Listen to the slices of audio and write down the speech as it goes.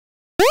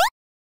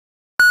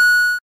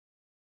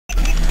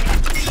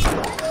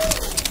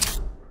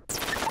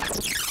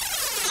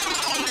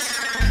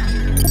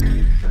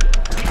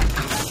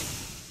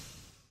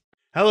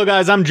Hello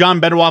guys, I'm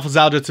John BenderWaffles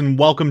Algets, and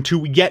welcome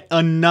to yet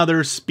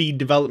another speed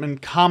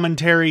development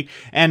commentary.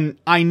 And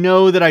I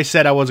know that I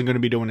said I wasn't going to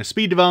be doing a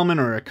speed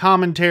development or a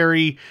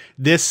commentary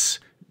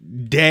this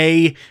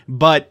day,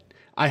 but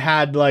I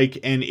had like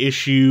an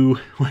issue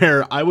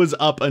where I was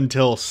up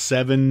until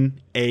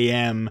 7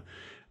 a.m.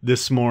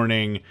 this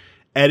morning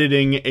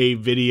editing a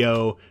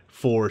video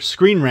for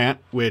Screen Rant,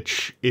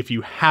 which if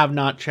you have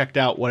not checked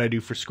out what I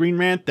do for Screen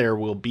Rant, there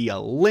will be a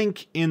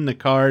link in the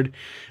card.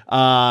 So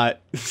I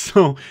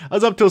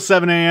was up till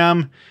 7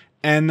 a.m.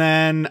 and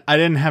then I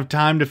didn't have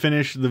time to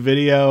finish the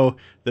video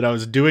that I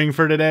was doing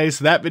for today.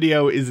 So that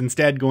video is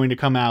instead going to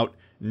come out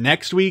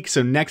next week.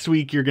 So next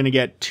week you're going to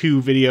get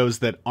 2 videos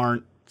that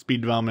aren't speed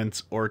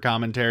developments or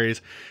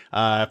commentaries.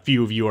 A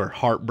few of you are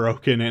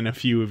heartbroken and a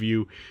few of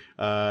you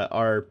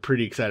are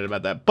pretty excited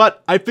about that.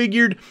 But I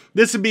figured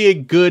this would be a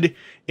good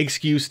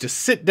excuse to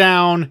sit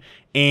down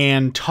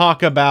and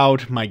talk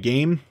about my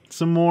game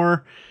some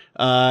more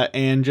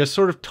and just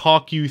sort of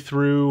talk you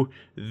through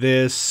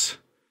this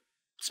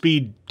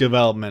speed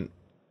development,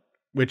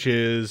 which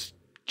is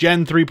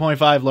Gen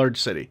 3.5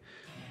 Large City.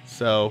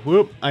 So,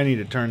 whoop, I need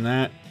to turn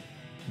that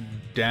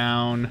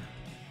down,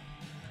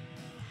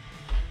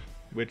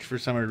 which for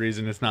some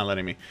reason it's not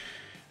letting me.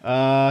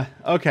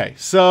 Okay,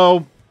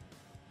 so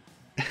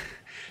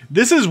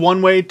this is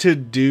one way to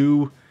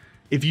do,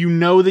 if you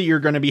know that you're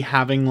going to be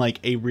having like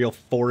a real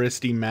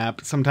foresty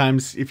map.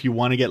 Sometimes if you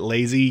want to get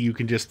lazy, you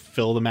can just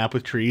fill the map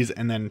with trees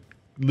and then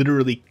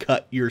literally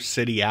cut your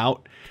city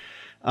out,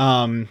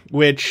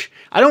 which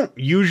I don't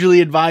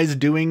usually advise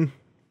doing,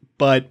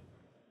 but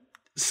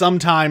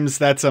sometimes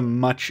that's a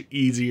much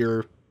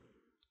easier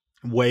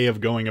way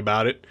of going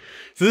about it.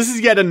 So this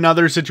is yet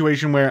another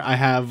situation where I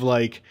have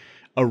like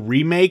a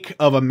remake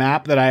of a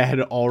map that I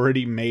had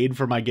already made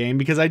for my game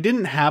because I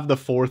didn't have the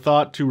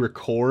forethought to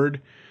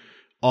record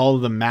all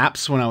of the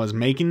maps when I was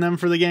making them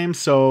for the game.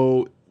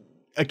 So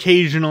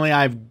occasionally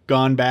I've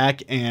gone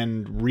back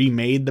and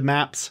remade the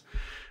maps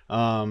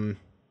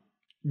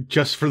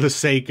just for the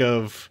sake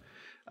of,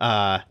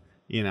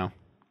 you know,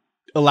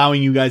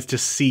 allowing you guys to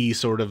see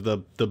sort of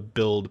the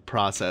build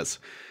process.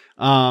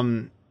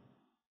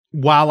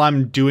 While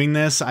I'm doing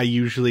this, I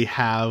usually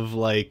have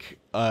like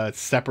a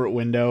separate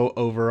window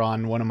over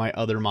on one of my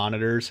other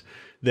monitors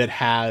that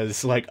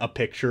has like a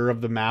picture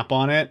of the map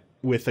on it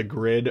with a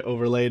grid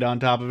overlaid on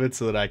top of it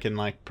so that I can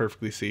like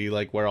perfectly see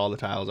like where all the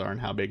tiles are and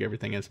how big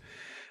everything is.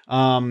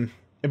 But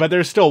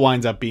there still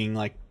winds up being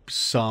like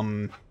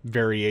some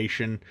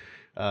variation,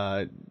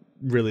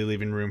 really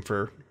leaving room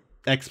for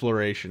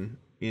exploration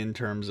in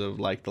terms of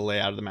like the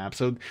layout of the map.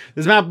 So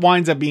this map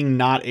winds up being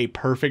not a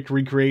perfect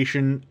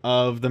recreation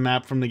of the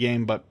map from the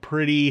game, but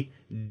pretty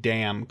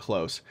damn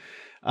close.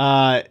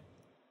 And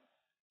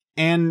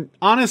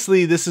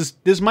honestly,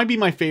 this might be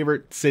my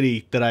favorite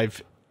city that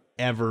I've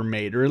ever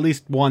made, or at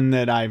least one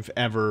that I've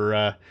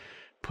ever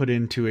put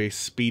into a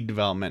speed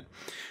development.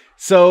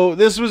 So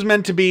this was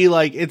meant to be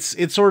like,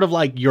 it's sort of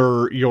like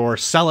your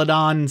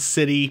Celadon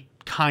city,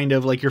 kind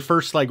of like your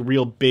first like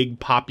real big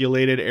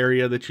populated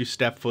area that you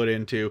step foot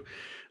into.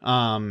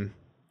 And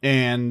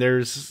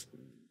there's,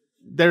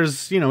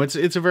 you know,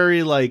 it's a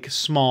very like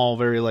small,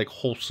 very like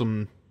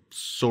wholesome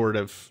sort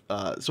of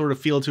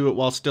feel to it,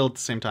 while still at the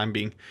same time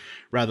being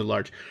rather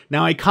large.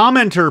 Now, a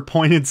commenter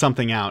pointed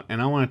something out,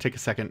 and I want to take a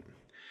second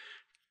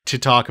to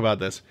talk about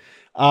this.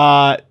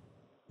 Right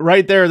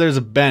there's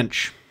a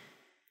bench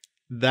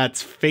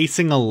that's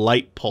facing a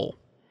light pole.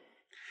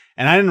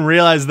 And I didn't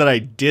realize that I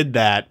did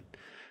that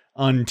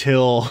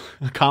until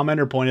a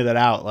commenter pointed that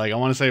out. Like, I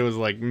want to say it was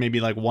like maybe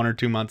like 1 or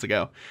 2 months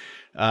ago.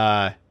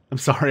 I'm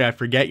sorry, I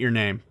forget your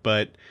name,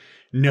 but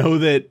know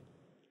that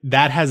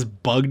that has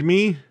bugged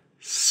me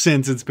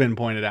since it's been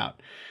pointed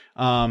out.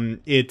 I'm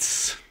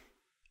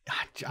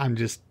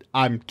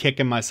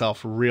kicking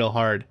myself real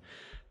hard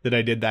that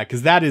I did that,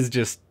 because that is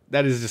just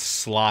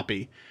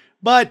sloppy,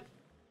 but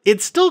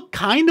it still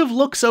kind of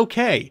looks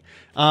okay.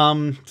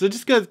 So it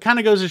just kind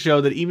of goes to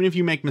show that even if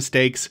you make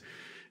mistakes,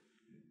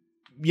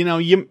 you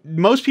know,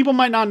 most people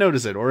might not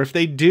notice it, or if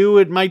they do,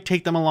 it might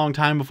take them a long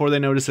time before they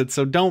notice it.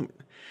 So don't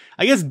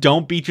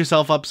beat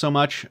yourself up so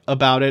much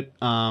about it.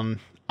 I'm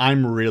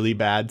really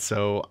bad,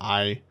 so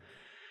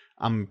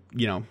I'm,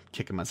 you know,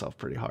 kicking myself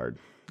pretty hard,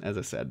 as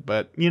I said.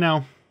 But, you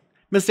know,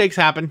 mistakes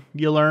happen.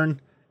 You learn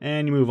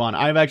and you move on.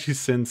 I've actually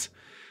since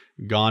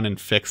gone and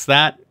fixed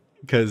that,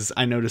 because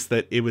I noticed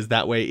that it was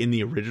that way in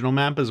the original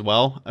map as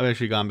well. I've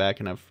actually gone back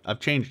and I've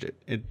changed it.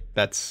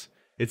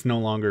 It's no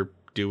longer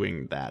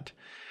doing that.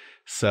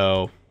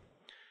 So,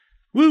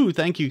 woo,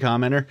 thank you,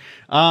 commenter.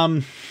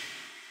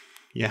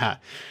 Yeah.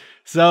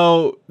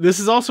 So this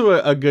is also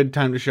a good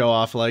time to show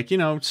off, like, you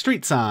know,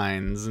 street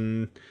signs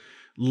and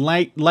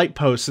light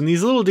posts and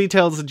these little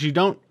details that you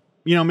don't,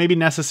 you know, maybe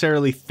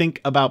necessarily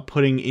think about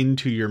putting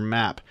into your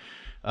map,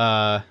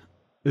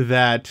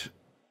 that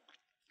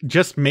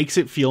just makes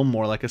it feel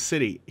more like a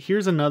city.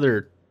 Here's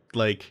another,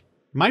 like,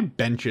 my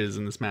benches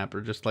in this map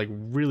are just like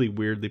really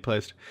weirdly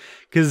placed,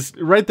 because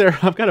right there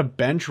I've got a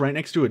bench right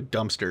next to a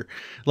dumpster.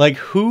 Like,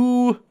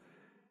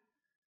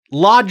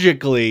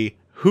 logically,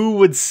 who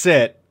would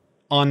sit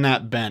on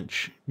that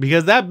bench,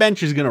 because that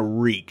bench is gonna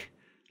reek.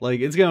 Like,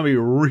 it's gonna be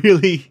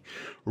really,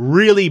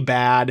 really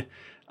bad.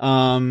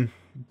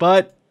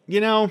 But you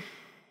know,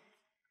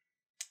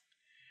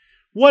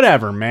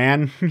 whatever,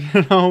 man.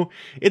 You know,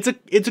 it's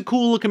a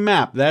cool looking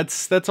map.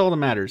 That's all that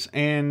matters.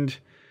 And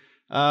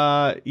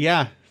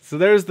yeah, so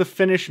there's the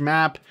finished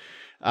map.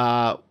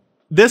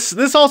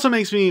 This also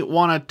makes me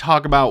want to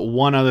talk about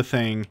one other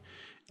thing,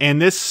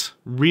 and this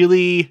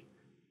really,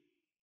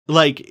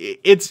 like,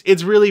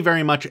 it's really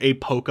very much a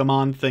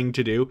Pokemon thing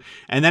to do,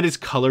 and that is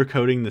color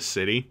coding the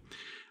city.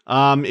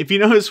 If you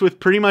notice, with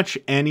pretty much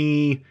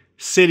any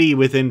city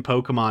within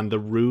Pokemon, the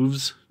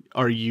roofs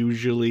are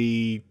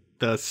usually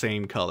the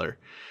same color.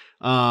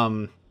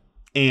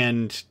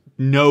 And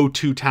no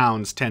two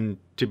towns tend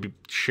to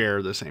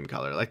share the same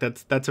color. Like,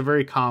 that's a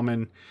very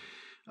common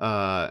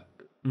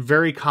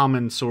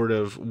sort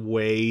of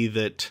way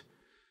that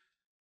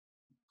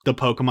the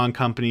Pokemon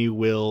Company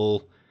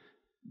will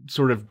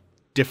sort of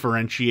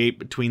differentiate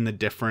between the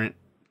different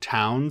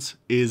towns,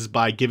 is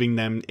by giving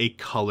them a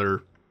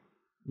color,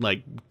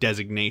 like,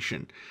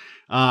 designation.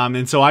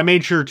 And so I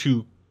made sure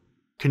to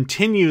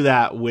continue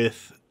that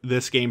with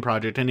this game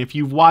project. And if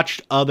you've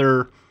watched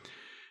other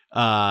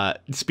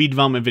speed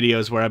development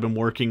videos where I've been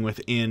working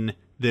within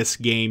this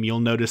game, you'll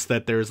notice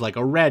that there's like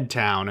a red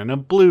town and a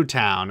blue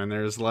town, and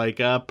there's like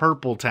a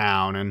purple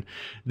town, and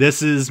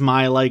this is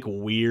my like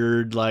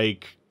weird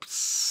like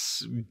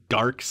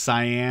dark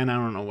cyan. I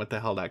don't know what the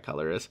hell that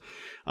color is.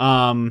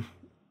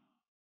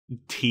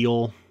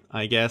 Teal,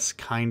 I guess,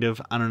 kind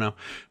of. I don't know.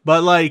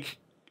 But like,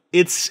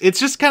 it's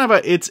just kind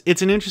of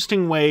it's an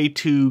interesting way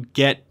to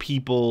get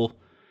people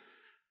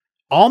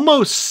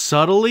almost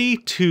subtly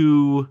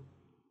to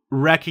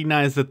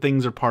recognize that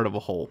things are part of a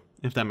whole,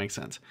 if that makes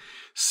sense.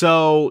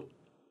 So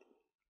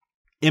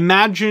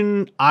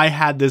imagine I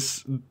had a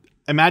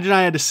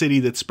city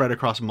that's spread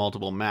across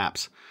multiple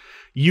maps.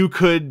 You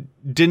could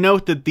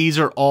denote that these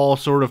are all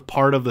sort of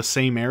part of the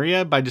same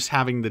area by just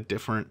having the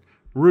different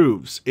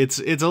roofs. It's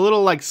a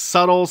little like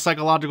subtle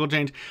psychological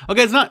change.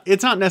 Okay,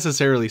 it's not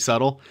necessarily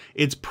subtle.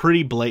 It's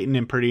pretty blatant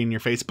and pretty in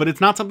your face, but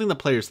it's not something that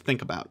players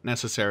think about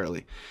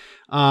necessarily.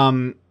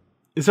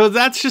 So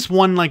that's just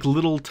one like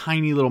little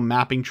tiny little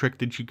mapping trick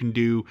that you can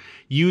do.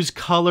 Use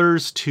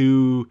colors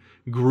to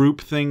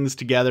group things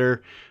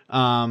together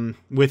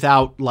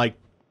without like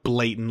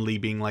blatantly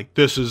being like,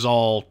 this is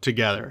all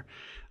together.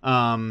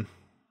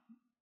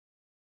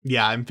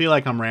 Yeah, I feel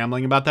like I'm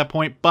rambling about that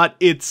point, but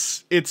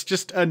it's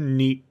just a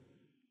neat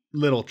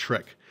little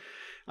trick.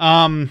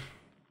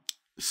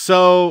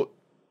 So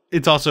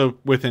it's also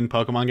within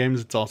Pokemon games.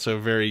 It's also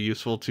very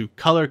useful to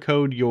color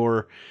code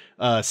your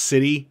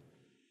city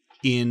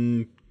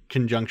in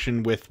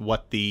conjunction with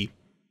what the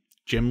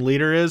gym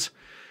leader is.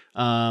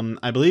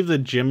 I believe the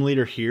gym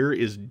leader here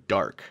is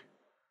dark,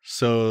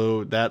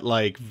 so that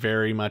like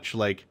very much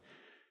like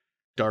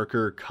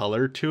darker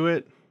color to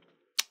it.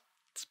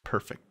 It's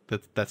perfect.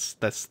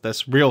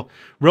 That's real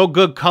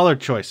good color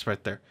choice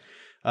right there.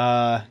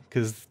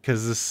 Cause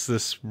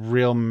this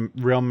real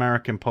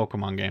American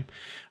Pokemon game.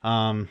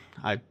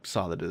 I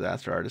saw The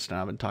Disaster Artist, and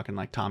I've been talking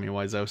like Tommy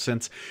Wiseau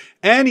since.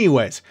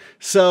 Anyways,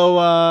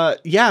 so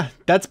yeah,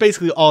 that's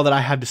basically all that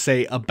I had to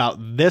say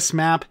about this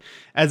map.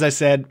 As I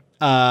said,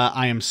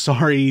 I am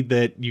sorry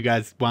that you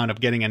guys wound up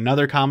getting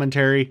another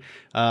commentary,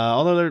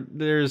 although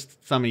there's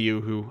some of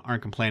you who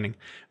aren't complaining.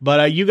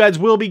 But you guys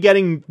will be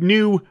getting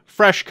new,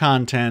 fresh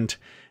content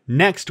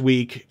next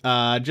week,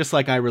 just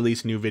like I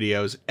release new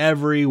videos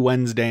every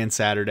Wednesday and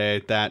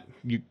Saturday.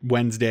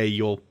 Wednesday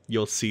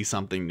you'll see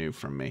something new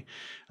from me.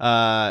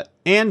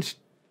 And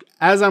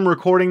as I'm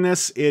recording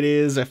this, it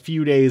is a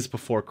few days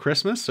before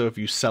Christmas. So if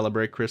you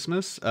celebrate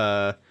Christmas,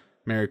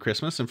 Merry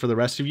Christmas, and for the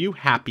rest of you,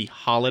 Happy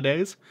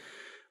Holidays.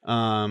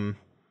 I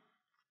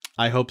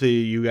hope that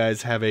you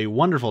guys have a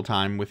wonderful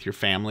time with your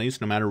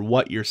families, no matter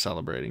what you're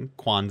celebrating.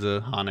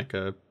 Kwanzaa,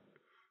 Hanukkah,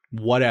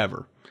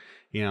 whatever.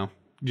 You know,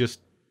 just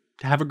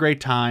have a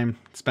great time,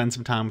 spend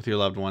some time with your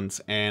loved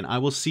ones, and I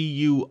will see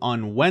you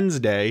on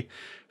Wednesday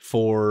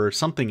for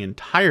something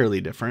entirely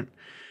different.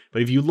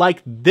 But if you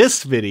like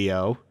this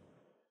video,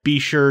 be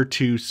sure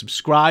to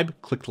subscribe,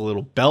 click the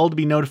little bell to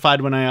be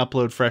notified when I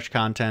upload fresh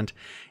content,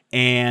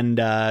 and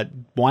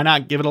why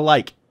not give it a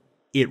like?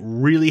 It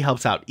really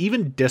helps out.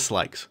 Even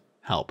dislikes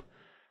help.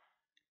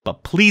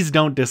 But please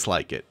don't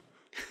dislike it.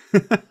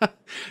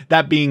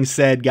 That being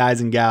said,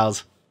 guys and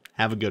gals,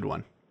 have a good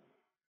one.